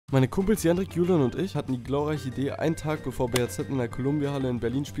Meine Kumpels Jendrik, Julian und ich hatten die glorreiche Idee, einen Tag bevor BHZ in der Columbiahalle in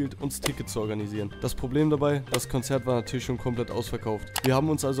Berlin spielt, uns Tickets zu organisieren. Das Problem dabei, das Konzert war natürlich schon komplett ausverkauft. Wir haben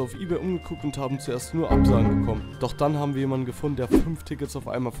uns also auf eBay umgeguckt und haben zuerst nur Absagen bekommen. Doch dann haben wir jemanden gefunden, der 5 Tickets auf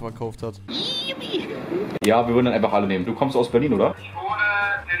einmal verkauft hat. Ja, wir würden dann einfach alle nehmen. Du kommst aus Berlin, oder? Ich wohne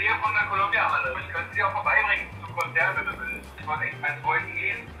in der Nähe von der Columbiahalle. Ich könnte sie auch vorbeibringen zum Konzert, wenn du willst. Ich wollte echt meinen Freunden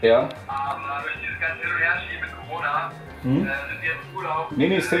gehen. Ja. Aber durch dieses ganze Hin- und Herschieben mit Corona sind die jetzt im Urlaub.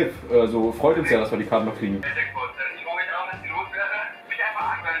 Nee, safe. Also freut uns ja, dass wir die Karten noch kriegen. Ich freue mich auch, dass die los wäre. Mich einfach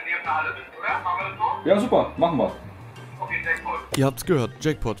an, weil du in der Halle bist, oder? Machen wir das so? Ja, super. Machen wir. Okay, Jackpot. Ihr habt's gehört,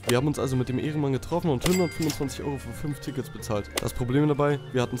 Jackpot. Wir haben uns also mit dem Ehrenmann getroffen und 125 € für 5 Tickets bezahlt. Das Problem dabei,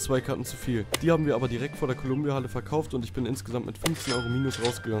 wir hatten 2 Karten zu viel. Die haben wir aber direkt vor der Columbiahalle verkauft und ich bin insgesamt mit 15 € minus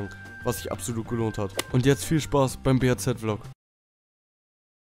rausgegangen, was sich absolut gelohnt hat. Und jetzt viel Spaß beim BHZ-Vlog.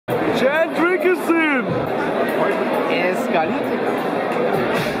 Jendrik ist in! Eskaliert.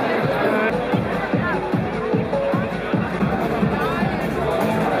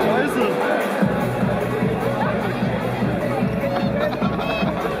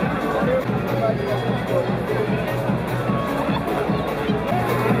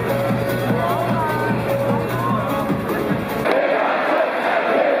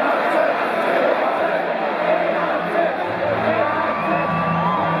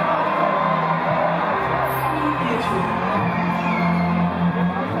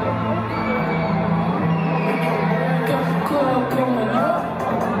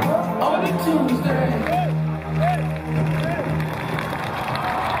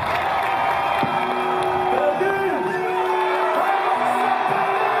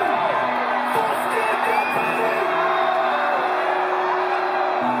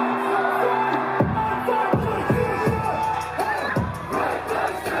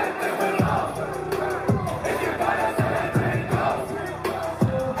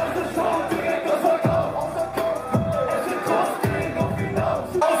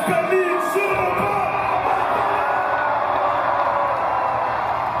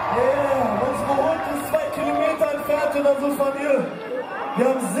 Oder so von ihr. Wir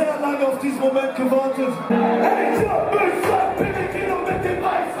haben sehr lange auf diesen Moment gewartet. Hey, ich hab mich satt, bin ich Kino mit dem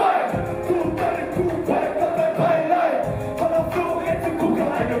Weißwein. Du deine Kuh, bleib an dein Beileid. Von der Florette, gucke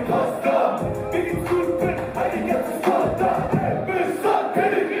eine Pasta. Wie geht's gut, bin ein ganzes Vater. Hey, bis satt,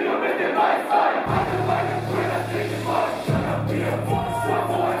 bin ich Kino mit dem Weißwein. Alle meine Brüder trinken was, schon am Bier. Von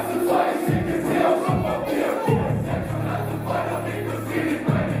 1 zu 2, ich sing es hier auf dem Papier. Jetzt schon also weiter, wie du siehst,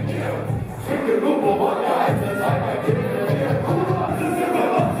 meine Gier. Schicke Nummer, wo der Heiße sein, mein Kind.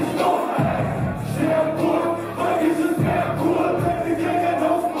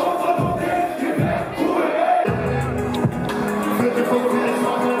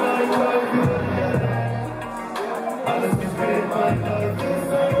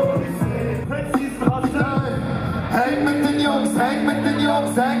 Häng mit den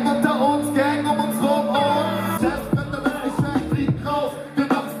Jungs, häng unter uns, Gang um uns rum und Chefbänder, wenn ich häng, fliegt raus. Wir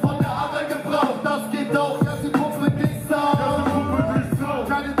machen's von der Arbeit gebraucht, das geht auch, ja, sie Puppe geht's auf.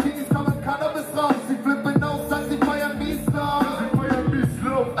 Keine Teenies kommen Cannabis raus, sie flippen aus, sagt sie feiern Mies-Lauf.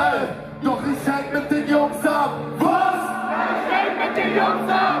 Ey, doch ich häng mit den Jungs ab. Was? Ich häng mit den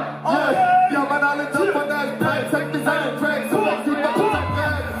Jungs ab. Okay. Ja, man, alle davon echt breit, zeig mir seine Tracks und ich sieht das unser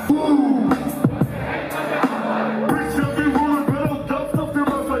Brett.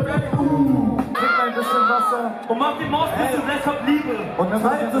 Und macht die Maus bis zum Rest habt Liebe. Und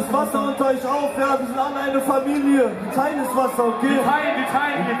teilt das Wasser unter euch auf, ja, wir sind alle eine Familie. Wir teilen das Wasser, okay?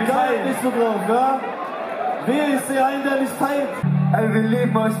 Wir teilen nicht so drauf, ja? Wehe, ich sehe einen, der nicht teilt. Ey, wir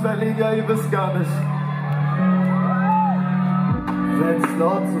lieben euch, Berlin, ja, ihr wisst gar nicht. Wenn's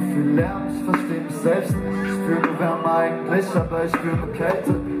laut, so viel Lärm, ich versteh mich selbst nicht. Ich fühle nur Wärme eigentlich, aber ich fühle nur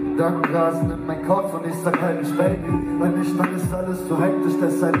Kälte. Gedanken rasen in meinen Kopf und ich sag halt nicht Baby. Weil nicht dann ist alles so hektisch,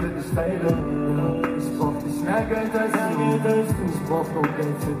 deshalb bin ich fade. Ich brauch nicht mehr Geld als du. Ich brauch nur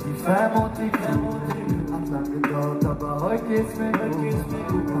Geld für die Fam und die Cam. Hat lang gedauert, aber heute geht's mir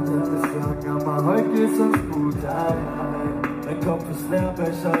gut. Man könnte sagen, aber heute geht's uns gut. Mein Kopf ist leer,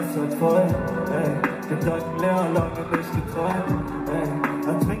 Becher ist halt voll. Ey, Gedanken leer, lange nicht geträumt.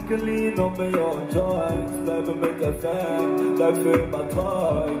 Ein Trinkelin und Millionen Joints. Bleibe mit der Fam, bleib für immer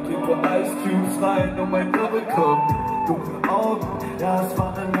treu. Kippe Ice Cubes rein und mein Double Cup. Dunkle Augen, ja, es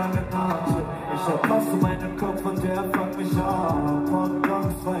war eine lange Nacht. Ich hab was in meinem Kopf und der fängt mich an.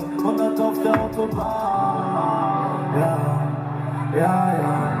 Podcast rein, 100 auf der Autobahn. Ja.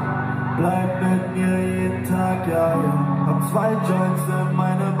 Bleib mit mir jeden Tag, ja. Hab 2 Joints in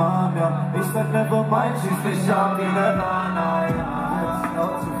meinem Arm, ja. Ich sag never mind, schieß mich ab wie Never, nein. Wenn's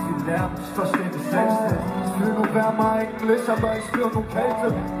laut, so viel Lärm, ich versteh mich selbst nicht. will nur Wärme eigentlich, aber ich spür nur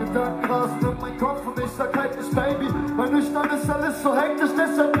Kälte. Gedanken rasen in mein Kopf und ich sag halt nicht Baby. Weil nüchtern ist alles so hektisch,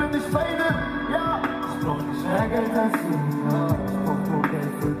 deshalb bin ich faded. Ja, ich brauch nicht mehr Geld als du. Ich brauch nur Geld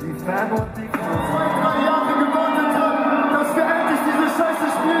für die Fan und die Fan. 2-3 Jahre gewartet haben, dass wir endlich diese Scheiße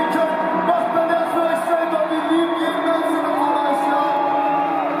spielen können. Macht man das für euch selber, wir lieben jeden einzelnen von euch, ja.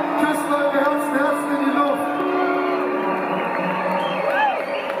 Küssen eure Herzen, Herzen in die Luft.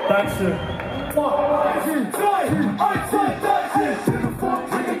 Dankeschön. 1, 2, 3, Telefon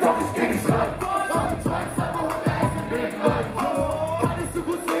klingelt, doch ich geh nicht ran. Kann ich so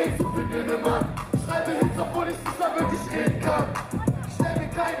gut sehen, so viel mir Mann. Schreibe Hits, obwohl ich nicht mehr wirklich reden kann. Ich stell mir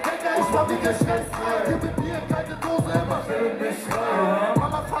keinen Wecker, ich mach mich stressfrei. Hier mit Bier, keine Dose, immer schön mich rein.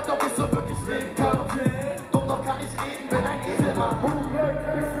 Mama fragt, ob ich so wirklich reden kann. Dumm, doch kann ich reden, wenn ein Esel macht.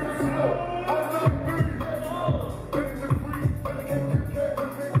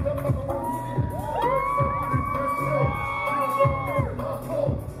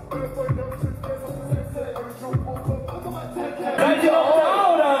 Seid ihr auch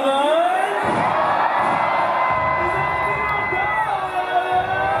da, oder nein?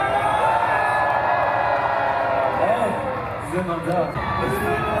 Hey, sie sind noch da. Ich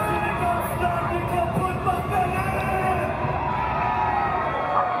will, dass ihr den ganzen Laden kaputt macht,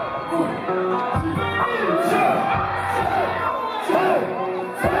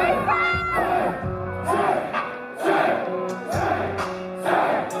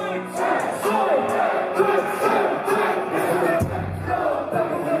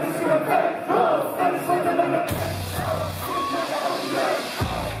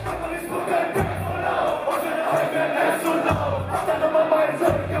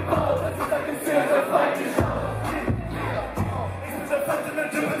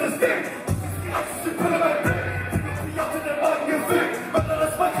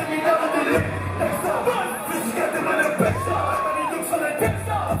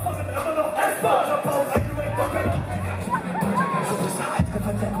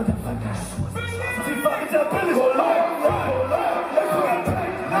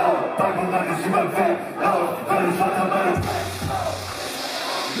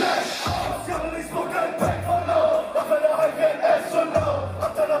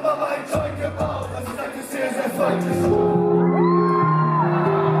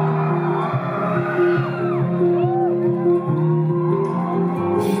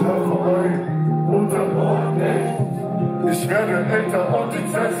 ich werde älter und die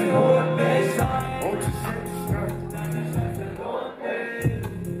Zeit sie holt mich ein. Und ich sehe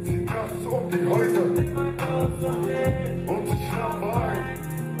die Nacht um die Häuser. Und ich schlafe ein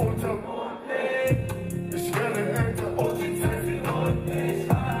unterm Mondlicht. Ich werde älter und die Zeit sie holt mich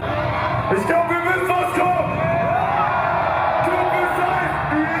ein. Ich glaub, wir müssen was kommen. Du bist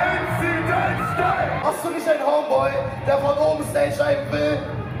wie MC Stein. Hast du nicht einen Homeboy, der von oben Stage rein will?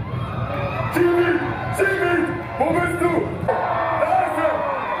 Jimmy, wo bist du? Da ist er!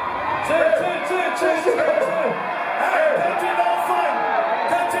 Chill! Hey, könnt ihr ihn auffangen?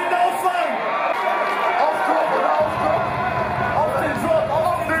 Auf Drop oder auf Drop?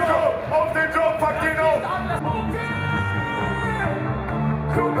 Auf den Drop, pack ihn auf!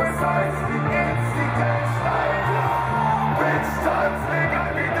 Du bist wie MC Stein. Bitch, tanz, Digga,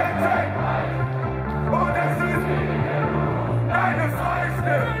 wie der Tank. Und es ist eine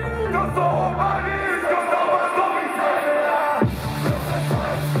Fleischne. Du so, Mann, ist gut, aber so wie Tank.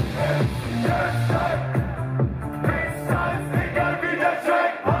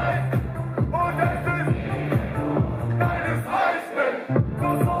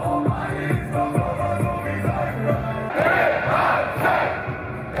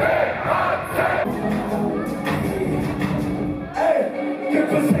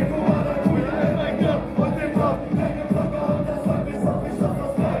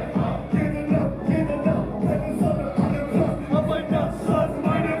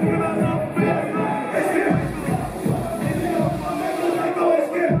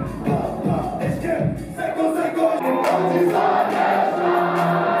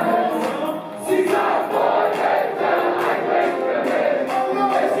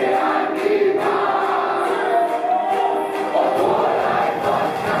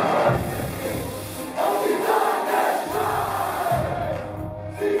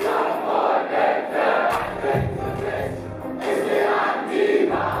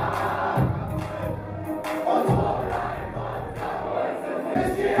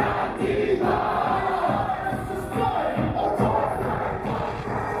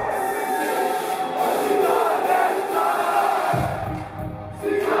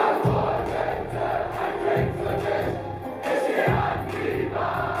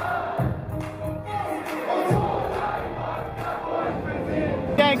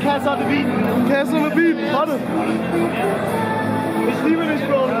 Cass on the Beat. Cass on the Beat, warte. Ich liebe dich,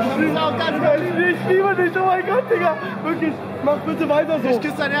 Bro. Ich liebe auch ganz ich liebe dich, oh mein Gott, Digga. Wirklich, mach bitte weiter so. Ich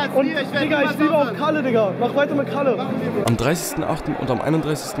küsse dein Herz. Und Digga, ich liebe auch Kalle, Digga. Mach weiter mit Kalle. Am 30.08. und am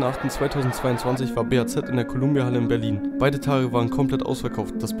 31.08.2022 war BHZ in der Columbiahalle in Berlin. Beide Tage waren komplett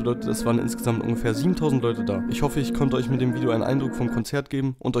ausverkauft. Das bedeutet, es waren insgesamt ungefähr 7000 Leute da. Ich hoffe, ich konnte euch mit dem Video einen Eindruck vom Konzert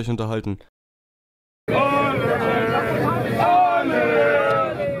geben und euch unterhalten. Oh!